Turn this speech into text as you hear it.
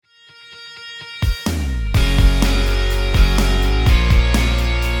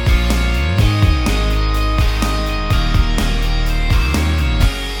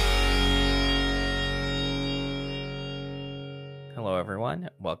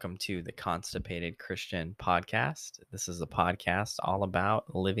welcome to the Constipated Christian Podcast. This is a podcast all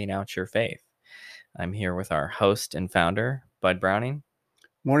about living out your faith. I'm here with our host and founder, Bud Browning.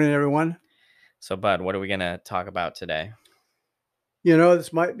 Morning, everyone. So, Bud, what are we going to talk about today?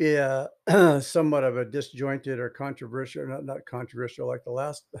 This might be a somewhat of a disjointed or controversial, not controversial like the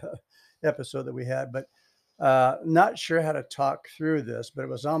last episode that we had, but not sure how to talk through this, but it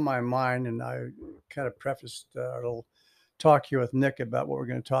was on my mind, and I kind of prefaced a little talk here with Nick about what we're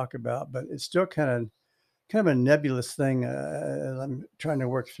going to talk about, but it's still kind of a nebulous thing. I'm trying to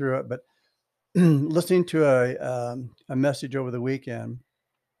work through it, but listening to a message over the weekend,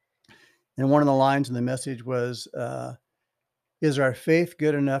 and one of the lines in the message was, is our faith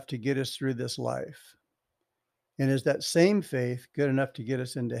good enough to get us through this life? And is that same faith good enough to get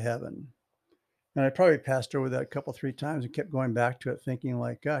us into heaven? And I probably passed over that a couple, 3 times and kept going back to it thinking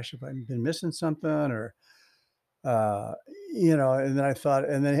like, gosh, have I been missing something? Or, and then I thought,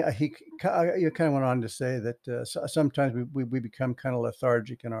 and then he kind of went on to say that sometimes we become kind of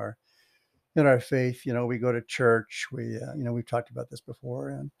lethargic in our faith. We go to church, we've talked about this before,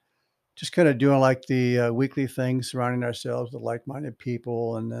 and just kind of doing like the weekly things, surrounding ourselves with like-minded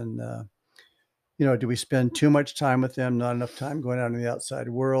people. And then, do we spend too much time with them, not enough time going out in the outside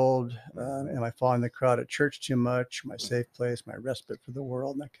world? Am I following the crowd at church too much? My safe place, my respite for the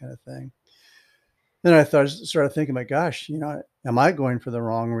world, and that kind of thing. Then I started thinking, my gosh, am I going for the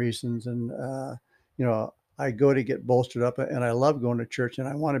wrong reasons? And, I go to get bolstered up, and I love going to church, and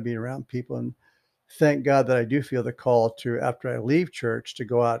I want to be around people. And thank God that I do feel the call to, after I leave church, to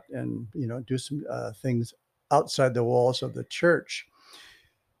go out and, do some things outside the walls of the church.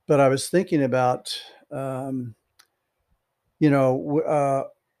 But I was thinking about,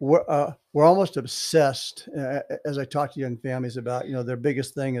 we're almost obsessed, as I talk to young families about, their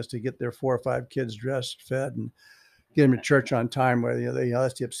biggest thing is to get their 4 or 5 kids dressed, fed, and get them to church on time. Where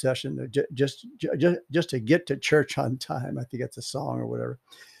that's the obsession, just to get to church on time. I think it's a song or whatever.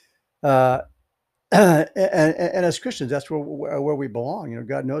 And as Christians, that's where we belong.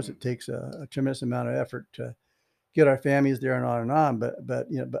 God knows it takes a tremendous amount of effort to get our families there and on and on.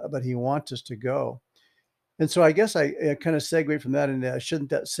 But He wants us to go. And so I guess I kind of segue from that into, shouldn't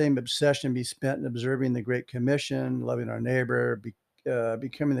that same obsession be spent in observing the Great Commission, loving our neighbor,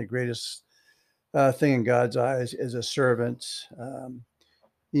 becoming the greatest thing in God's eyes as a servant?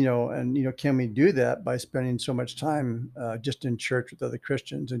 Can we do that by spending so much time just in church with other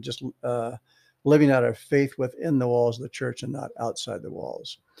Christians and just living out our faith within the walls of the church and not outside the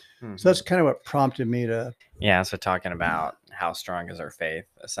walls? Mm-hmm. So that's kind of what prompted me to. Yeah. So talking about how strong is our faith,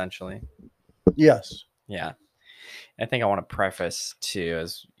 essentially. Yes. Yeah. I think I want to preface too,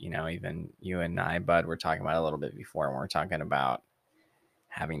 as even you and I, Bud, we're talking about a little bit before, when we're talking about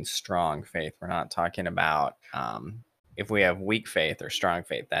having strong faith. We're not talking about if we have weak faith or strong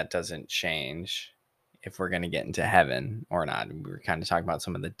faith. That doesn't change if we're going to get into heaven or not. We were kind of talking about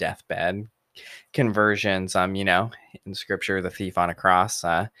some of the deathbed conversions. In Scripture, the thief on a cross.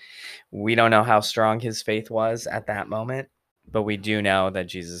 We don't know how strong his faith was at that moment, but we do know that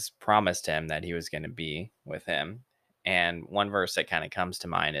Jesus promised him that he was going to be with him. And one verse that kind of comes to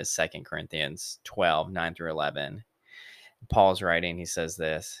mind is 2 Corinthians 12, 9 through 11. Paul's writing, he says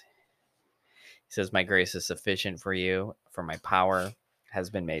this. He says, "My grace is sufficient for you, for my power has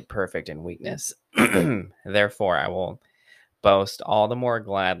been made perfect in weakness. Therefore, I will boast all the more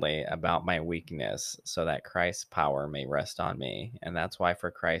gladly about my weakness, so that Christ's power may rest on me. And that's why, for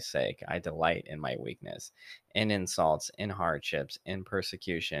Christ's sake, I delight in my weakness, in insults, in hardships, in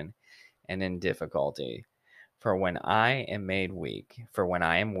persecution, and in difficulty. For when I am weak,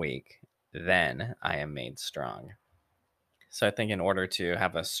 then I am made strong." So I think in order to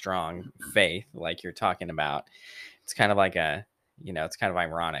have a strong faith, like you're talking about, it's kind of like it's kind of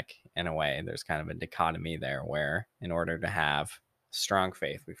ironic in a way. There's kind of a dichotomy there where in order to have strong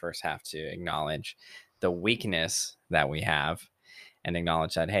faith, we first have to acknowledge the weakness that we have and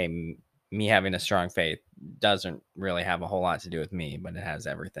acknowledge that, hey, me having a strong faith doesn't really have a whole lot to do with me, but it has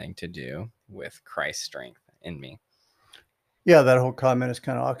everything to do with Christ's strength in me. Yeah, that whole comment is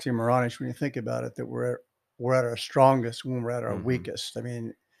kind of oxymoronish when you think about it, that we're at our strongest when we're at our weakest. I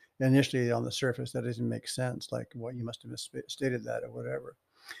mean, initially on the surface, that doesn't make sense. Like, well, you must have misstated that or whatever.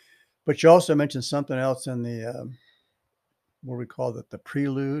 But you also mentioned something else in the, what we call it, the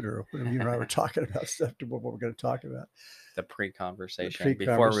prelude, or whatever you and I were talking about stuff to what we're going to talk about. The pre-conversation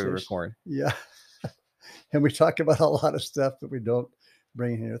before we record. Yeah. And we talk about a lot of stuff that we don't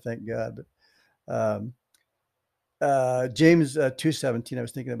bring here, thank God. But James 2:17, I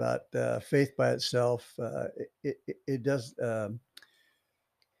was thinking about faith by itself. It does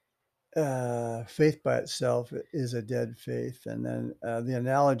faith by itself is a dead faith. And then the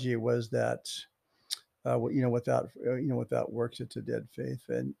analogy was that without works, it's a dead faith.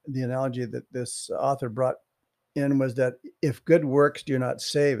 And the analogy that this author brought in was that if good works do not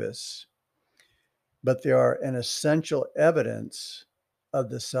save us, but they are an essential evidence of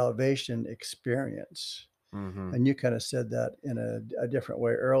the salvation experience. Mm-hmm. And you kind of said that in a different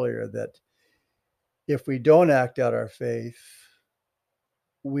way earlier, that if we don't act out our faith,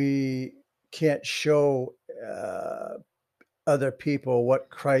 we can't show other people what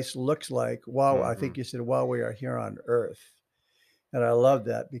Christ looks like while, I Mm-hmm. think you said, while we are here on earth. And I love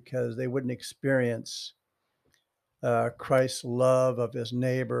that, because they wouldn't experience Christ's love of his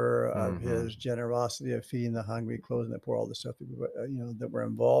neighbor, of Mm-hmm. his generosity of feeding the hungry, clothing the poor, all the stuff that that we're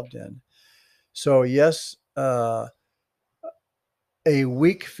involved in. So yes, a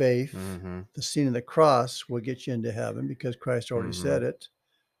weak faith, Mm-hmm. the scene of the cross, will get you into heaven, because Christ already Mm-hmm. said it.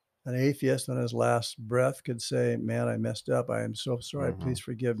 An atheist on his last breath could say, "Man, I messed up. I am so sorry. Mm-hmm. Please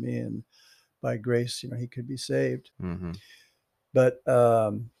forgive me." And by grace, he could be saved. Mm-hmm. But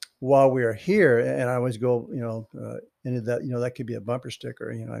while we are here, and I always go, into that, that could be a bumper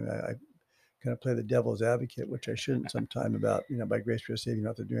sticker. I kind of play the devil's advocate, which I shouldn't sometime, about, by grace we are saved, you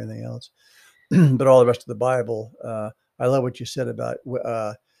don't have to do anything else. But all the rest of the Bible, I love what you said about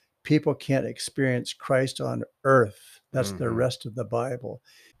people can't experience Christ on earth. That's the Mm-hmm. rest of the Bible.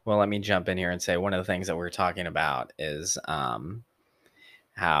 Well, let me jump in here and say one of the things that we're talking about is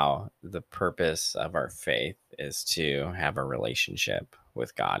how the purpose of our faith is to have a relationship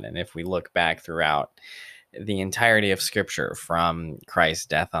with God. And if we look back throughout the entirety of Scripture, from Christ's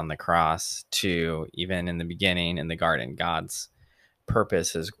death on the cross to even in the beginning in the garden, God's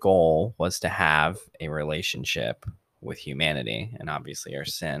purpose, his goal was to have a relationship with humanity. And obviously, our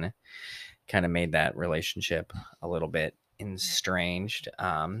sin kind of made that relationship a little bit estranged,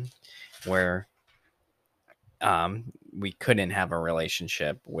 where we couldn't have a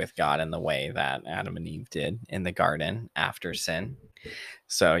relationship with God in the way that Adam and Eve did in the garden after sin.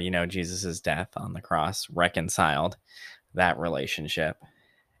 So, Jesus's death on the cross reconciled that relationship.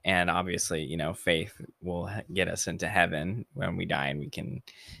 And obviously, faith will get us into heaven when we die, and we can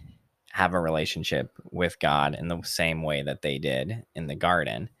have a relationship with God in the same way that they did in the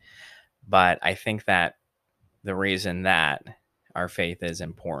garden. But I think that the reason that our faith is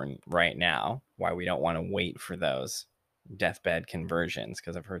important right now, why we don't want to wait for those deathbed conversions,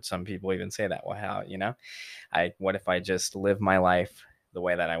 because I've heard some people even say that. Well, how, what if I just live my life the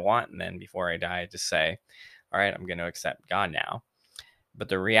way that I want, and then before I die, I just say, all right, I'm going to accept God now. But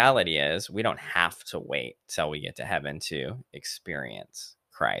the reality is, we don't have to wait till we get to heaven to experience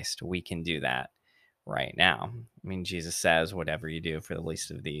Christ. We can do that right now. I mean, Jesus says, whatever you do for the least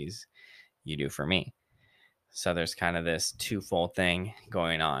of these, you do for me. So there's kind of this twofold thing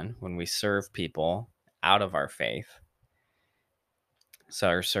going on when we serve people out of our faith. So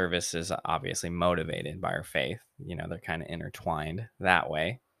our service is obviously motivated by our faith. They're kind of intertwined that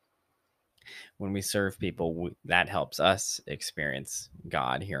way. When we serve people, that helps us experience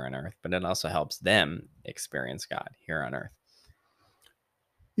God here on earth, but it also helps them experience God here on earth.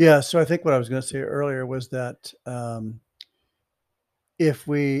 Yeah. So I think what I was going to say earlier was that if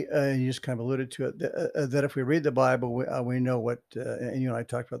we, you just kind of alluded to it, that if we read the Bible, we know what, and you and I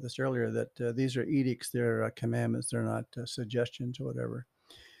talked about this earlier, that these are edicts, they're commandments, they're not suggestions or whatever.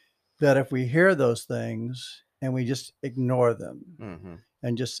 That if we hear those things and we just ignore them Mm-hmm.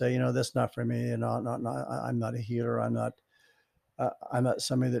 and just say, that's not for me, and I'm not a healer, I'm not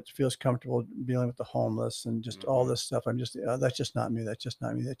somebody that feels comfortable dealing with the homeless and just all Mm-hmm. this stuff. I'm just, that's just not me. That's just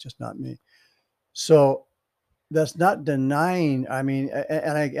not me. That's just not me. So that's not denying. I mean,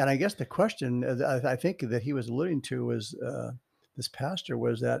 and I guess the question I think that he was alluding to was, this pastor,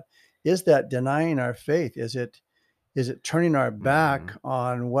 was that, is that denying our faith? Is it turning our Mm-hmm. back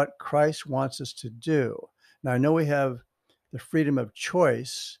on what Christ wants us to do? Now, I know we have the freedom of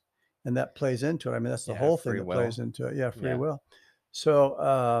choice, and that plays into it. I mean, that's the Yeah, whole thing free that plays will. into it. Yeah, free Yeah. will.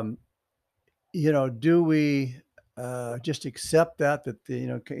 So, do we just accept that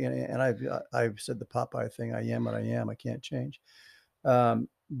and I've said the Popeye thing, I am what I am, I can't change. But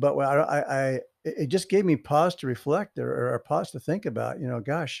when it just gave me pause to reflect, or pause to think about,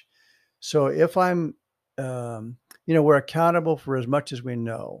 gosh, so if I'm, we're accountable for as much as we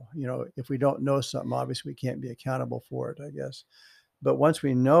know. If we don't know something, obviously we can't be accountable for it, I guess. But once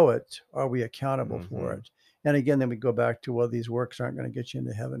we know it, are we accountable for Mm-hmm. it? And again, then we go back to, well, these works aren't going to get you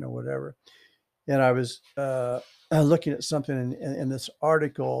into heaven or whatever. And I was looking at something in this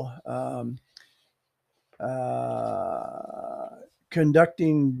article. Uh,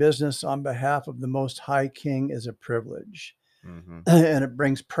 Conducting business on behalf of the Most High King is a privilege. Mm-hmm. and it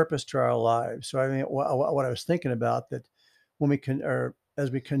brings purpose to our lives. So I mean, what I was thinking about that when we can, or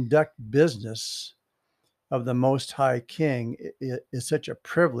as we conduct business of the Most High King, it is such a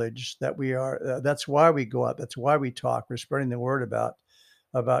privilege that we are. That's why we go out. That's why we talk. We're spreading the word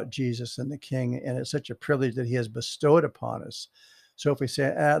about Jesus and the King, and it's such a privilege that He has bestowed upon us. So if we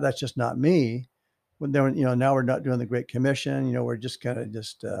say, that's just not me, when then now we're not doing the Great Commission. We're just kind of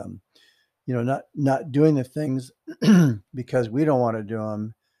just not doing the things because we don't want to do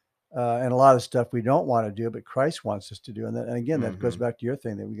them. And a lot of stuff we don't want to do, but Christ wants us to do. And again, that goes Mm-hmm. back to your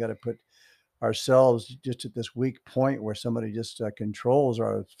thing that we got to put ourselves just at this weak point where somebody just controls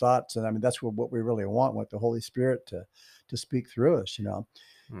our thoughts. And I mean, that's what we really want the Holy Spirit to speak through us. And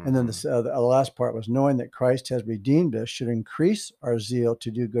then Mm-hmm. the last part was knowing that Christ has redeemed us should increase our zeal to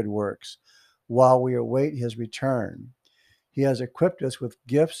do good works while we await His return. He has equipped us with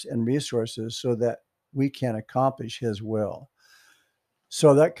gifts and resources so that we can accomplish His will.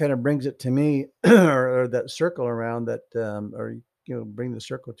 So that kind of brings it to me, or that circle around that, or bring the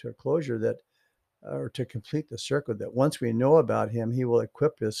circle to a closure, that, or to complete the circle, that once we know about Him, He will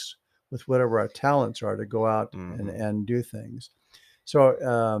equip us with whatever our talents are to go out Mm-hmm. and do things.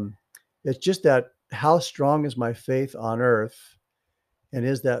 So it's just that, how strong is my faith on earth, and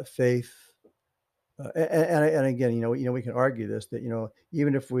is that faith? And again, we can argue this, that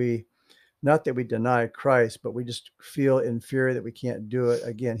even if we, not that we deny Christ, but we just feel inferior that we can't do it.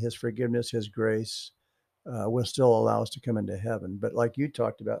 Again, His forgiveness, His grace will still allow us to come into heaven. But like you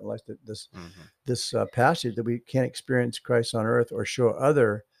talked about, like Mm-hmm. this passage, that we can't experience Christ on earth or show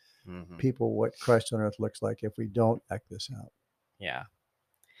other Mm-hmm. people what Christ on earth looks like if we don't act this out. Yeah.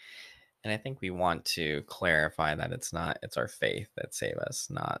 And I think we want to clarify that it's our faith that save us,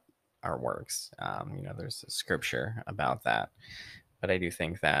 not our works. There's a scripture about that, but I do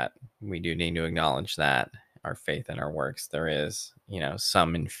think that we do need to acknowledge that our faith and our works, there is,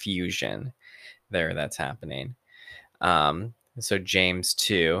 some infusion there that's happening. So James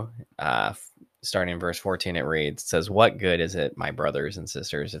 2, starting in verse 14, it reads, it says, "What good is it, my brothers and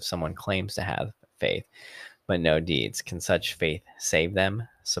sisters, if someone claims to have faith but no deeds? Can such faith save them?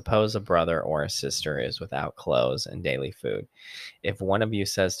 Suppose a brother or a sister is without clothes and daily food. If one of you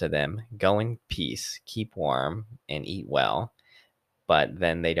says to them, 'Go in peace, keep warm, and eat well,' but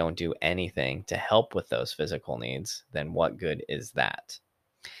then they don't do anything to help with those physical needs, then what good is that?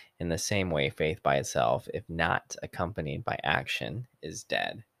 In the same way, faith by itself, if not accompanied by action, is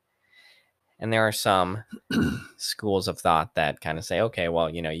dead." And there are some schools of thought that kind of say, okay, well,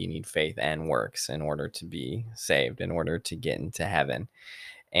 you need faith and works in order to be saved, in order to get into heaven.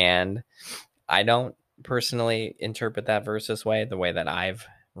 And I don't personally interpret that verse this way. The way that I've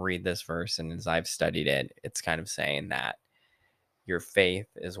read this verse and as I've studied it, it's kind of saying that your faith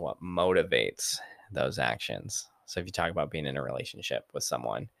is what motivates those actions. So if you talk about being in a relationship with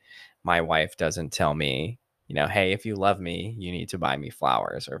someone, my wife doesn't tell me, hey, if you love me, you need to buy me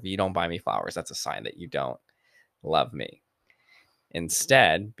flowers. Or if you don't buy me flowers, that's a sign that you don't love me.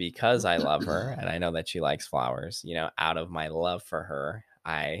 Instead, because I love her and I know that she likes flowers, out of my love for her,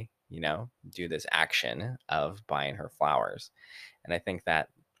 I, do this action of buying her flowers. And I think that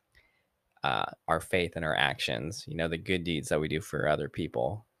our faith and our actions, the good deeds that we do for other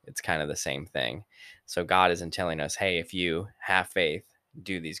people, it's kind of the same thing. So God isn't telling us, hey, if you have faith,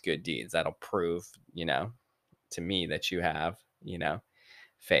 do these good deeds. That'll prove, to me that you have,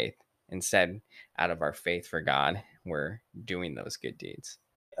 faith. Instead, out of our faith for God, we're doing those good deeds.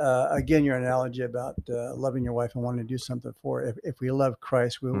 Again, your analogy about loving your wife and wanting to do something for her. If we love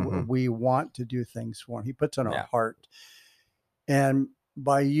Christ, Mm-hmm. we want to do things for Him. He puts on our Yeah. heart. And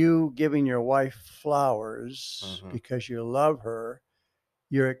by you giving your wife flowers Mm-hmm. because you love her,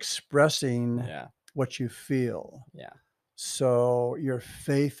 you're expressing Yeah. what you feel. Yeah. So your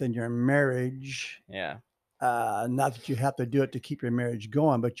faith in your marriage, Yeah. not that you have to do it to keep your marriage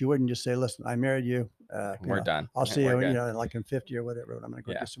going, but you wouldn't just say, "Listen, I married you. We're done. I'll see We're you, good. like in 50 or whatever. But I'm going to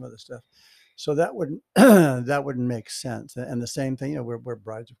go Yeah. do some other stuff." So that wouldn't that wouldn't make sense. And the same thing, we're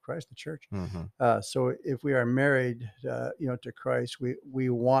brides of Christ, the church. Mm-hmm. So if we are married, to Christ, we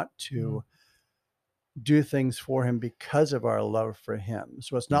want to do things for Him because of our love for Him.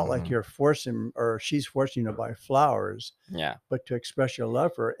 So it's not like Mm-hmm. you're forcing, or she's forcing you to buy flowers, Yeah. but to express your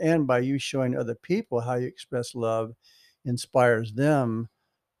love for her. And by you showing other people how you express love, inspires them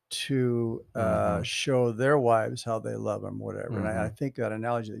to Mm-hmm. show their wives how they love them, whatever. And I Mm-hmm. think that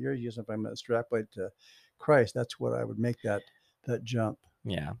analogy that you're using, if I'm going to extrapolate to Christ, that's what I would make that jump.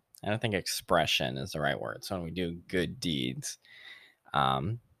 Yeah. And I think expression is the right word. So when we do good deeds,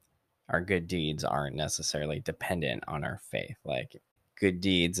 um, our good deeds aren't necessarily dependent on our faith. Like good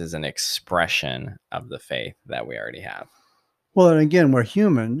deeds is an expression of the faith that we already have. Well, and again, we're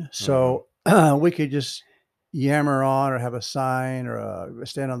human, Mm-hmm. so we could just yammer on or have a sign or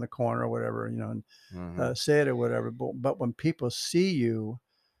stand on the corner or whatever, and Mm-hmm. say it or whatever. But when people see you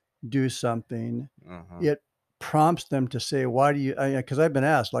do something, Mm-hmm. it prompts them to say, "Why do you?" Because I've been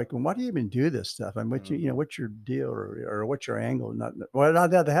asked, like, "Why do you even do this stuff? And Mm-hmm. what's your deal or what's your angle?" Not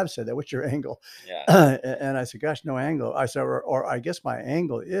that they have said that. What's your angle? Yeah. And I said, "Gosh, no angle." I said, or I guess my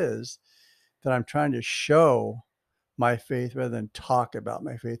angle is that I'm trying to show my faith rather than talk about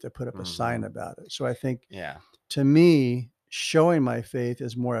my faith or put up a Mm-hmm. sign about it. So I think Yeah. to me, showing my faith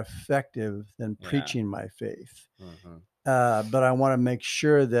is more effective than Yeah. preaching my faith. Mm-hmm. But I want to make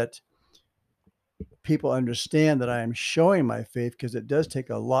sure that people understand that I am showing my faith because it does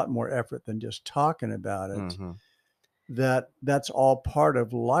take a lot more effort than just talking about it. Mm-hmm. That's all part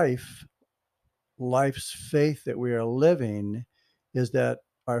of life's faith that we are living is that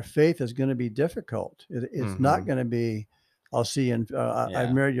our faith is going to be difficult. It's not Mm-hmm. going to be, I'll see you in, I've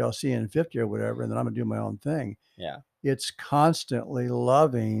Yeah. married you, I'll see you in 50 or whatever, and then I'm going to do my own thing. Yeah. It's constantly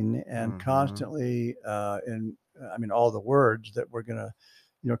loving and Mm-hmm. constantly, I mean, all the words that we're going to,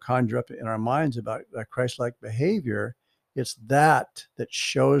 conjure up in our minds about Christ-like behavior. It's that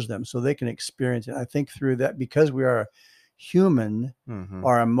shows them so they can experience it. I think through that, because we are human, Mm-hmm.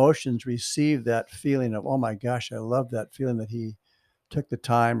 our emotions receive that feeling of, oh my gosh, I love that feeling that he took the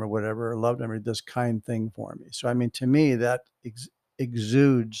time or whatever, or loved him or did this kind thing for me. So, I mean, to me, that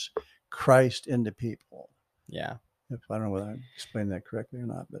exudes Christ into people. Yeah. If I don't know whether I explained that correctly or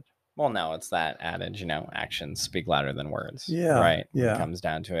not, but Well, no, it's that adage, actions speak louder than words, yeah, right? When it yeah, comes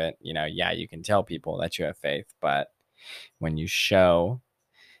down to it, yeah, you can tell people that you have faith, but when you show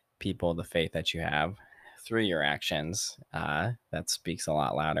people the faith that you have through your actions, that speaks a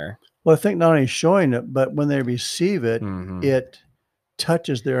lot louder. well, I think not only showing it, but when they receive it, Mm-hmm. it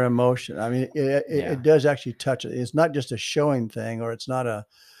touches their emotion. I mean, it Yeah. does actually touch it. It's not just a showing thing, or it's not a.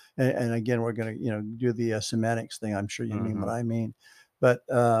 And again, we're going to do the semantics thing. I'm sure you mean what Mm-hmm. I mean, but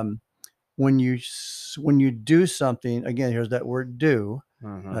when you do something, again, here's that word "do,"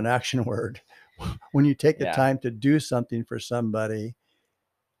 Mm-hmm. an action word. When you take the Yeah. time to do something for somebody,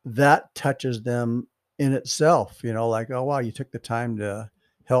 that touches them in itself. Like, oh wow, you took the time to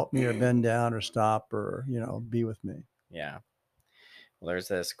help me or bend down or stop or be with me. Yeah. Well, there's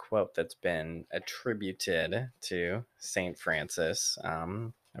this quote that's been attributed to Saint Francis.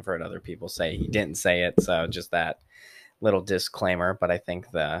 I've heard other people say he didn't say it, so just that little disclaimer. But I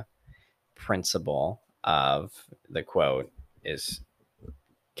think the principle of the quote is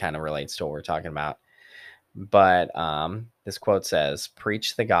kind of relates to what we're talking about. But this quote says,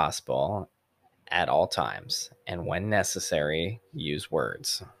 "Preach the gospel at all times, and when necessary, use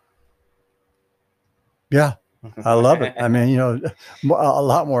words." Yeah, I love it. I mean, a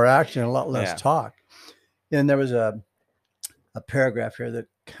lot more action, a lot less Yeah. talk. And there was a paragraph here that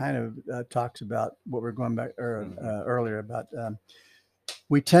kind of talks about what we're going back Mm-hmm. earlier about.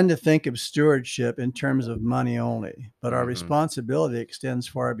 We tend to think of stewardship in terms of money only, but our Mm-hmm. responsibility extends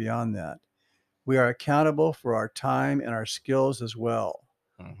far beyond that. We are accountable for our time and our skills as well.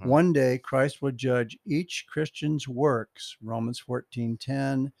 Mm-hmm. One day, Christ will judge each Christian's works, Romans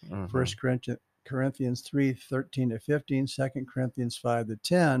 14:10, Mm-hmm. 1 Corinthians 3:13 to 15, 2 Corinthians 5 to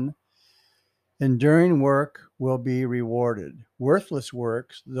 10. Enduring work will be rewarded. Worthless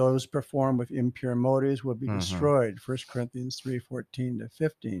works, those performed with impure motives, will be Mm-hmm. destroyed, 1 Corinthians 3:14 to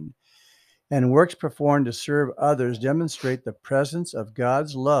 15. And works performed to serve others demonstrate the presence of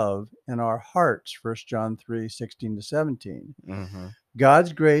God's love in our hearts, 1 John 3:16 to 17. Mm-hmm.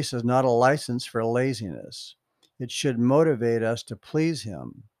 God's grace is not a license for laziness. It should motivate us to please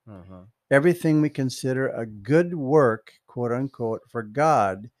Him. Mm-hmm. Everything we consider a good work, quote unquote, for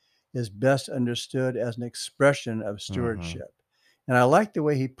God is best understood as an expression of Mm-hmm. stewardship. And I like the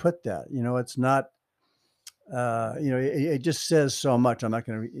way he put that. It's not, it just says so much. I'm not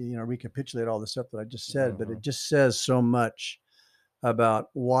going to, recapitulate all the stuff that I just said, but Mm-hmm. it just says so much about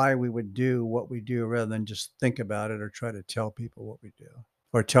why we would do what we do rather than just think about it or try to tell people what we do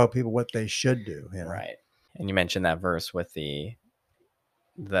or tell people what they should do. Right. And you mentioned that verse with the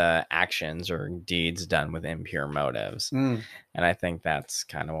actions or deeds done with impure motives. Mm. And I think that's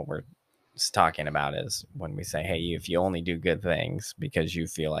kind of what we're talking about is when we say, hey, if you only do good things because you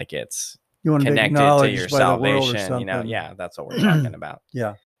feel like it's You want to be connected to your acknowledged by the world or salvation, something. yeah, that's what we're talking about.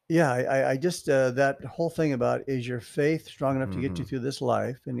 Yeah. Yeah. I just, that whole thing about is your faith strong enough to get Mm-hmm. you through this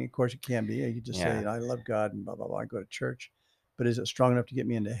life? And of course, it can be. You could just say, Yeah. I love God and blah, blah, blah. I go to church. But is it strong enough to get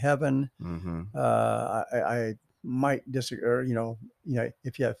me into heaven? Mm-hmm. I might disagree. Or,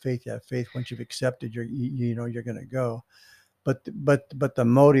 if you have faith, you have faith. Once you've accepted, you're going to go. But the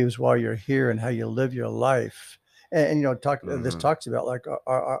motives while you're here and how you live your life And this Hmm. talks about like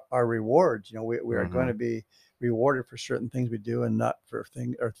our rewards. We are going Hmm. to be rewarded for certain things we do, and not for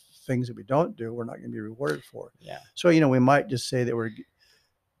things that we don't do. We're not going to be rewarded for. Yeah. So we might just say that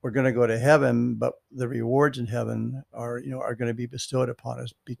we're going to go to heaven, but the rewards in heaven are going to be bestowed upon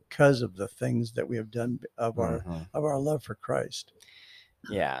us because of the things that we have done Hmm. of our love for Christ.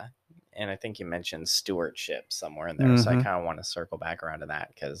 Yeah. And I think you mentioned stewardship somewhere in there. So I Mm-hmm. kind of want to circle back around to that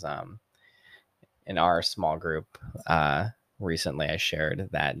because in our small group, recently I shared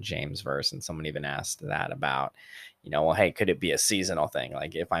that James verse, and someone even asked that about, well, hey, could it be a seasonal thing?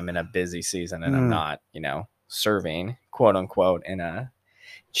 Like if I'm in a busy season and I'm Mm. not, serving, quote unquote, in a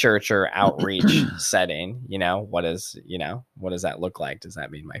church or outreach setting, what does that look like? Does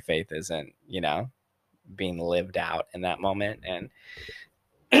that mean my faith isn't, being lived out in that moment? And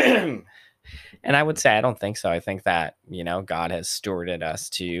and I would say I don't think so. I think that, God has stewarded us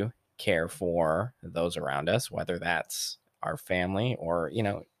to care for those around us, whether that's our family or,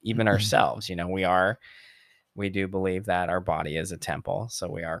 even ourselves. We do believe that our body is a temple, so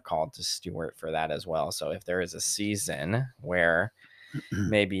we are called to steward for that as well. So if there is a season where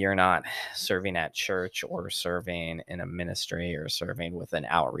maybe you're not serving at church or serving in a ministry or serving with an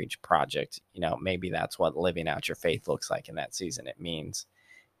outreach project, maybe that's what living out your faith looks like in that season. It means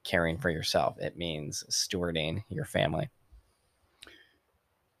caring for yourself, it means stewarding your family.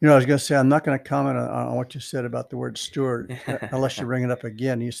 I was going to say, I'm not going to comment on what you said about the word steward unless you bring it up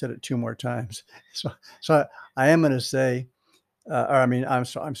again. You said it 2 more times. So I am going to say, or I mean, I'm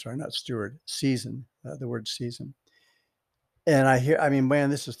sorry, not steward, season, the word season. And I mean,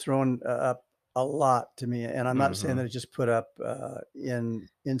 man, this is thrown up a lot to me. And I'm not saying Hmm. that it's just put up in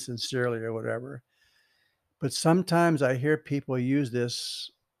insincerely or whatever, but sometimes I hear people use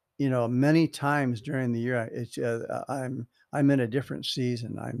this, many times during the year. I'm in a different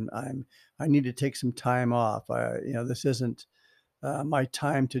season. I need to take some time off. This isn't my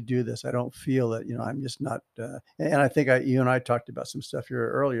time to do this. I don't feel that, I'm just not. And I think you and I talked about some stuff here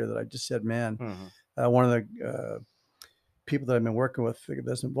earlier that I just said, man, Hmm. one of the people that I've been working with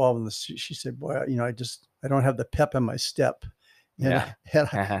that's involved in this, she said, boy, I don't have the pep in my step. And,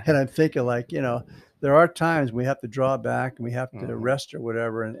 Yeah. and I'm thinking like, there are times we have to draw back and we have to Hmm. rest or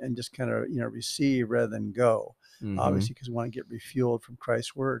whatever, and just kind of, receive rather than go, Hmm. obviously, because we want to get refueled from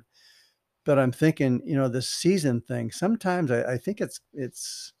Christ's word. But I'm thinking, this season thing, sometimes I think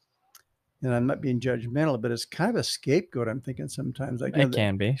it's, and I'm not being judgmental, but it's kind of a scapegoat. I'm thinking sometimes like, It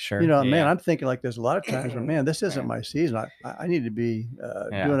can be, sure. man, Yeah. I'm thinking like there's a lot of times where, man, this isn't Yeah. my season. I need to be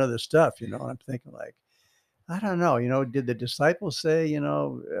Yeah. doing other stuff, and I'm thinking like, I don't know, did the disciples say, I'm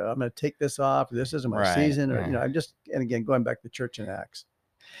going to take this off. This isn't my Right. season. Or, Yeah. I'm just, and again, going back to church and Acts.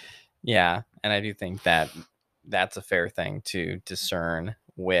 Yeah. And I do think that that's a fair thing to discern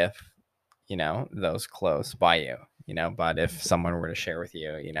with, those close by you, but if someone were to share with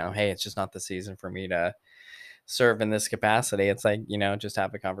you, hey, it's just not the season for me to serve in this capacity, it's like, just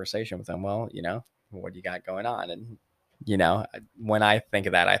have a conversation with them. Well, what do you got going on? And, when I think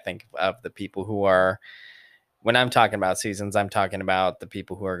of that, I think of the people who are, when I'm talking about seasons, I'm talking about the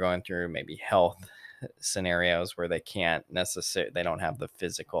people who are going through maybe health scenarios where they don't have the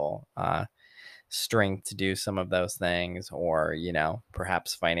physical strength to do some of those things, or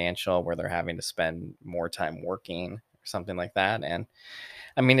perhaps financial, where they're having to spend more time working or something like that. And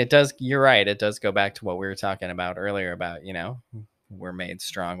I mean, you're right, it does go back to what we were talking about earlier about, we're made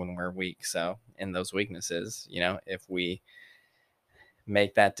strong when we're weak. So in those weaknesses, if we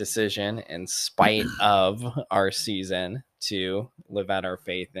make that decision in spite of our season to live out our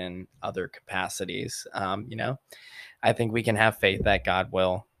faith in other capacities, I think we can have faith that God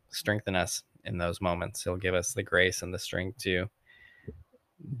will strengthen us in those moments. He'll give us the grace and the strength to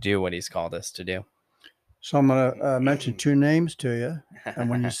do what He's called us to do. So I'm going to mention two names to you. And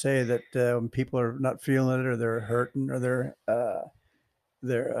when you say that when people are not feeling it, or they're hurting, or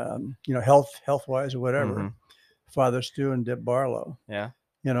they're health wise or whatever, Hmm. Father Stu and Dip Barlow. Yeah.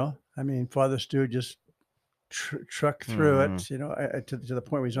 I mean, Father Stu just truck through Hmm. it, to the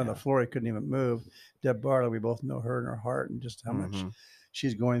point where he's on the Yeah. floor, he couldn't even move. Deb Barlow, we both know her in her heart and just how much Hmm.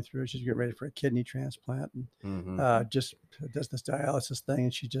 she's going through. She's getting ready for a kidney transplant, and Hmm. just does this dialysis thing,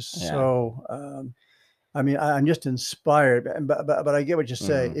 and she's just Yeah. so. I mean, I'm just inspired, but I get what you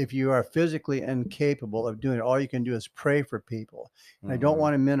say. Hmm. If you are physically incapable of doing it, all you can do is pray for people. And I don't Hmm.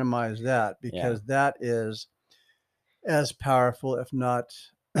 want to minimize that, Yeah. because that is as powerful, if not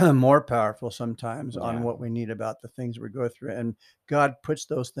more powerful sometimes, on Yeah. what we need about the things we go through. And God puts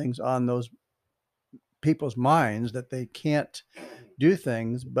those things on those people's minds, that they can't do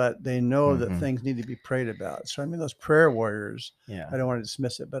things, but they know that Hmm. things need to be prayed about. So, I mean, those prayer warriors, Yeah. I don't want to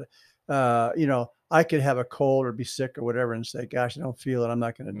dismiss it, but I could have a cold or be sick or whatever and say, gosh, I don't feel it. I'm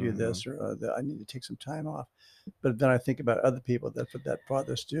not going to do Mhm. this, or I need to take some time off. But then I think about other people that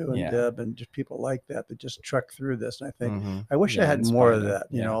Father Stu and Yeah. Deb and just people like that just truck through this. And I think, Mhm. I wish I Yeah, had more of inspired them.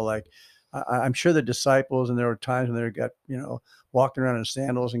 that, Yeah. like I'm sure the disciples, and there were times when they got, walking around in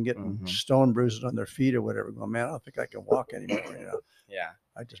sandals and getting Mhm. stone bruises on their feet or whatever, going, man, I don't think I can walk anymore. Yeah.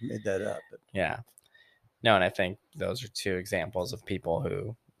 I just made that up. But Yeah. No, and I think those are two examples of people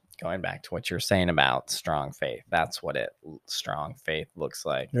who, going back to what you're saying about strong faith, that's what strong faith looks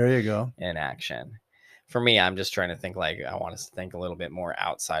like there you go. in action. For me, I'm just trying to think like I want us to think a little bit more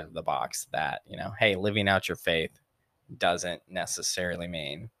outside of the box that, hey, living out your faith doesn't necessarily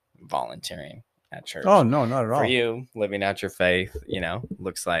mean volunteering at Oh, church. no, not at For all. you, living out your faith,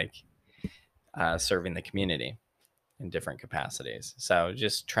 looks like serving the community in different capacities. So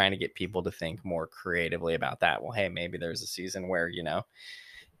just trying to get people to think more creatively about that. Well, hey, maybe there's a season where,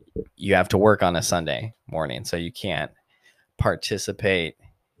 you have to work on a Sunday morning, so you can't participate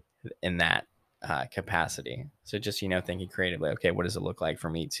in that capacity. So just, thinking creatively, okay, what does it look like for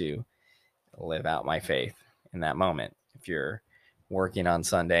me to live out my faith in that moment? If you're working on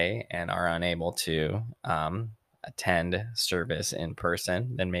Sunday and are unable to attend service in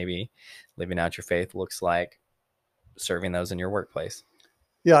person, then maybe living out your faith looks like serving those in your workplace.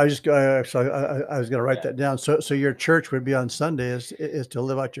 Yeah, I was going to write Yeah. that down. So your church would be on Sunday is to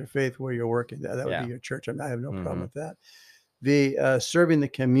live out your faith where you're working. That would be Yeah. your church. I mean, I have no problem Mm-hmm. with that. The serving the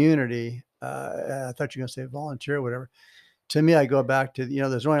community. I thought you were going to say volunteer or whatever. To me, I go back to,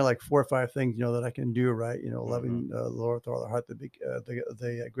 there's only like 4 or 5 things, that I can do right. Mm-hmm. Loving the Lord with all our heart,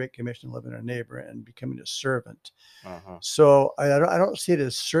 the Great Commission, loving our neighbor, and becoming a servant. Uh-huh. So I don't see it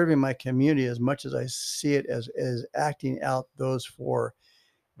as serving my community as much as I see it as acting out those 4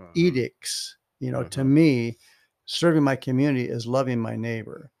 Mm-hmm. edicts. To Mm-hmm. me, serving my community is loving my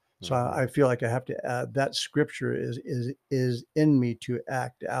neighbor. So Mm-hmm. I feel like I have to add that scripture is in me to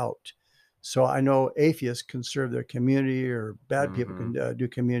act out. So I know atheists can serve their community, or bad people Mm-hmm. can do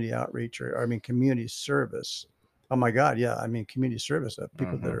community outreach, or I mean community service. Oh my God, yeah, I mean community service.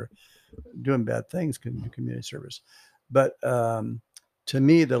 People that Mm-hmm. are doing bad things can do community service, but to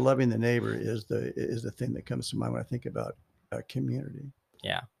me, the loving the neighbor is the thing that comes to mind when I think about community.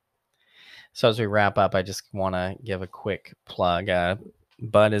 Yeah. So as we wrap up, I just want to give a quick plug.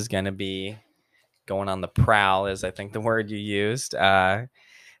 Bud is going to be going on the prowl, is I think the word you used.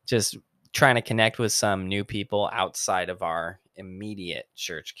 Just trying to connect with some new people outside of our immediate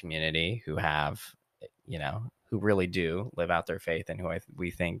church community who have, who really do live out their faith, and who we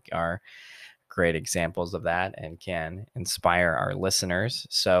think are great examples of that and can inspire our listeners.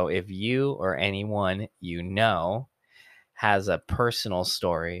 So if you or anyone has a personal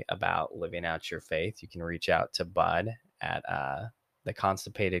story about living out your faith, you can reach out to Bud at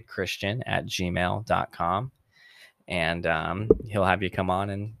theconstipatedchristian@gmail.com. And he'll have you come on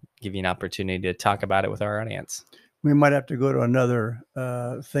and give you an opportunity to talk about it with our audience. We might have to go to another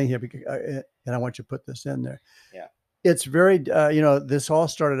thing here, because, and I want you to put this in there. Yeah. It's very, this all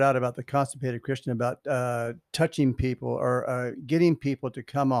started out about the Constipated Christian, about touching people, or getting people to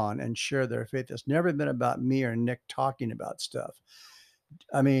come on and share their faith. It's never been about me or Nick talking about stuff.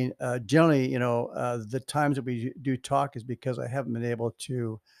 I mean, generally, the times that we do talk is because I haven't been able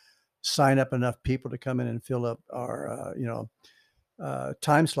to sign up enough people to come in and fill up our,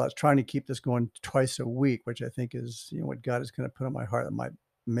 time slots, trying to keep this going twice a week, which I think is, what God has kind of put on my heart.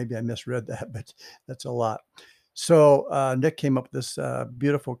 Maybe I misread that, but that's a lot. So Nick came up with this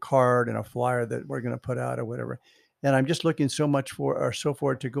beautiful card and a flyer that we're going to put out or whatever. And I'm just looking so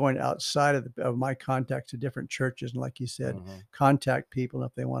forward to going outside of my contacts to different churches. And like you said, contact people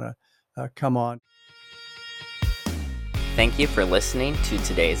if they want to come on. Thank you for listening to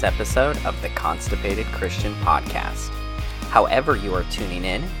today's episode of the Constipated Christian Podcast. However you are tuning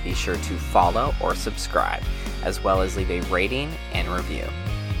in, be sure to follow or subscribe, as well as leave a rating and review.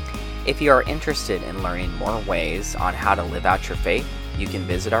 If you are interested in learning more ways on how to live out your faith, you can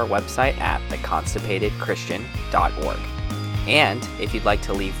visit our website at theconstipatedchristian.org. And if you'd like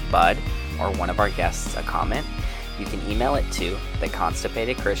to leave Bud or one of our guests a comment, you can email it to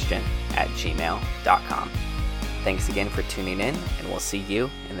theconstipatedchristian@gmail.com. Thanks again for tuning in, and we'll see you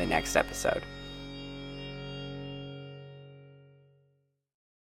in the next episode.